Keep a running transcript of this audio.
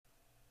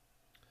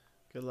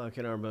Good luck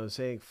in our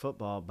Mosaic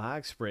football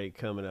box break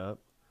coming up.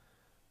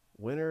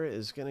 Winner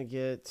is going to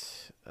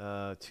get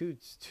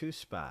two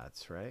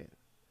spots, right?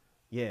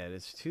 Yeah,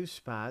 it's 2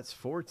 spots,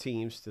 4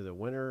 teams to the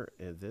winner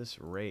in this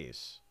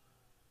race.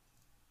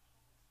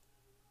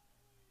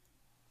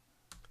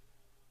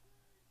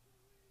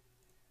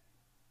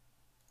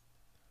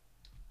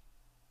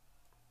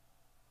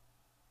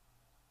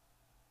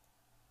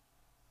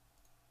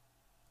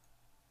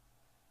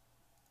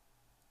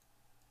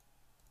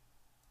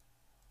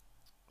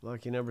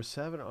 Lucky number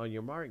 7, on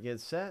your mark, get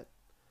set,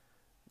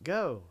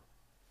 go.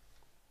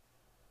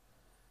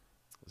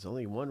 There's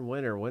only one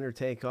winner, winner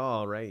take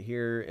all right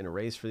here in a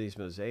race for these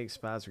Mosaic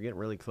spots. We're getting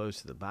really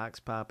close to the box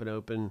popping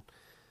open.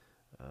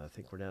 I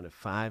think we're down to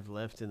 5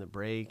 left in the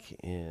break,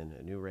 and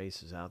a new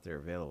race is out there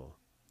available.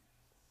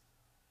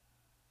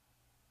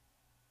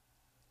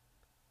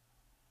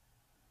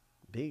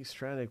 Beaks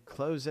trying to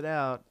close it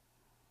out.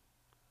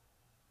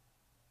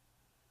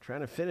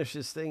 Trying to finish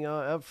this thing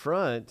up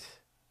front.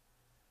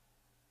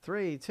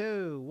 3,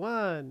 2,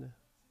 1.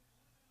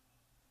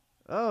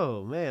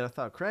 Oh, man, I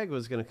thought Craig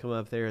was going to come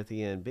up there at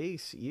the end.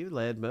 Beaks, you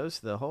led most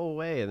of the whole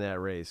way in that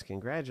race.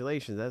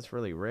 Congratulations. That's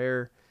really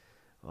rare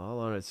all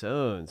on its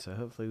own. So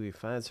hopefully we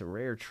find some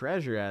rare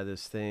treasure out of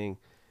this thing.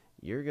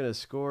 You're going to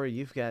score.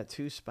 You've got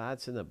 2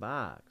 spots in the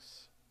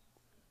box.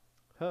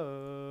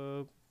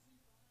 Hope.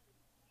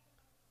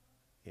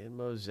 In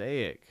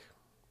Mosaic.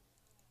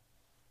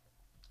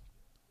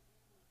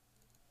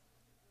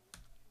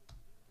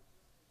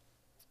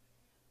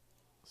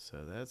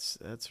 So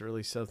that's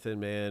really something,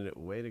 man.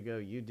 Way to go.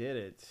 You did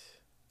it.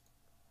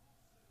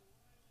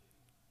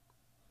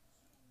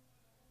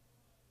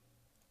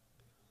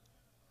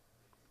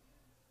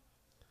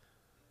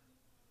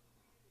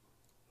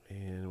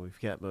 And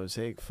we've got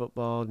Mosaic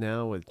football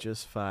now with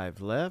just 5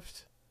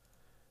 left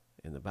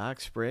in the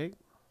box break.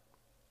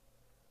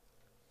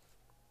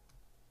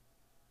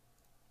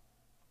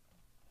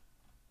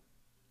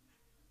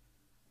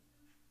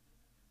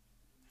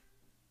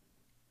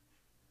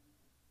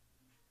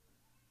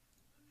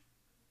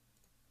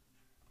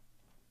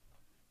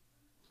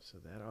 So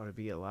that ought to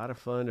be a lot of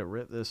fun to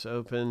rip this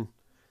open.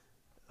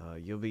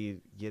 You'll be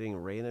getting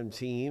random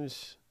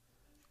teams.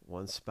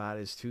 1 spot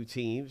is 2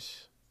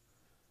 teams.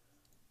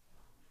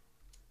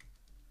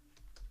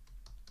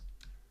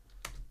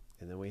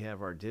 And then we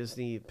have our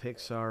Disney,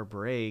 Pixar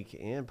break,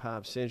 and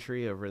Pop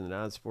Century over in the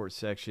non-sports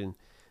section.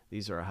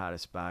 These are our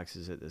hottest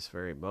boxes at this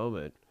very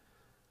moment.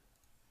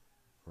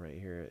 Right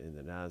here in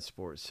the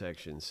non-sports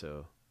section.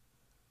 So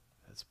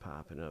that's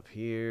popping up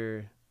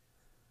here.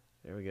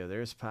 There we go.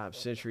 There's Pop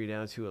Century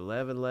down to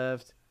 11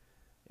 left.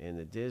 And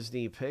the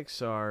Disney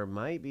Pixar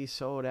might be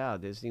sold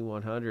out. Disney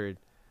 100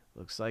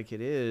 looks like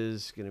it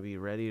is going to be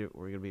ready.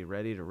 We're going to be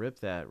ready to rip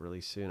that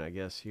really soon, I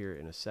guess, here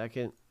in a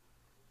second.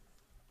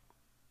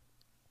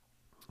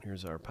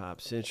 Here's our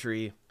Pop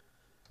Century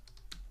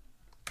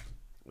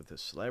with the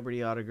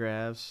celebrity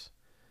autographs.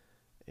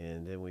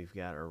 And then we've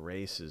got our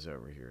races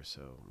over here.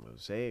 So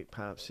Mosaic,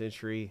 Pop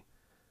Century,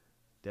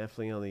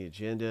 definitely on the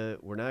agenda.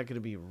 We're not going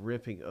to be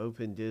ripping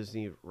open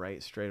Disney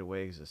right straight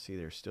away because I see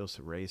there's still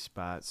some race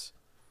spots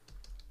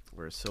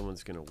where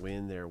someone's going to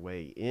win their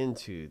way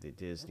into the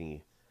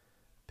Disney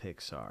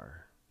Pixar.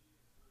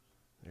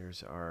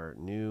 There's our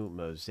new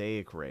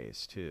Mosaic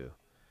race too.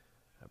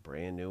 A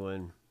brand new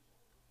one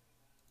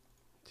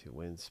to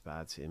win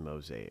spots in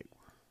Mosaic.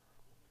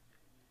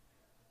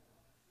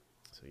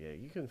 So yeah,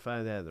 you can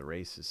find that in the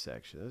races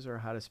section. Those are our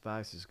hottest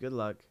boxes. Good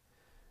luck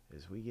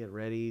as we get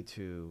ready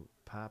to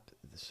pop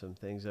some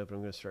things up.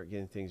 I'm going to start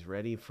getting things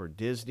ready for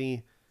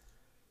Disney.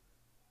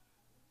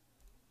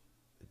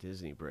 The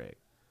Disney break.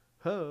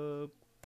 Hope.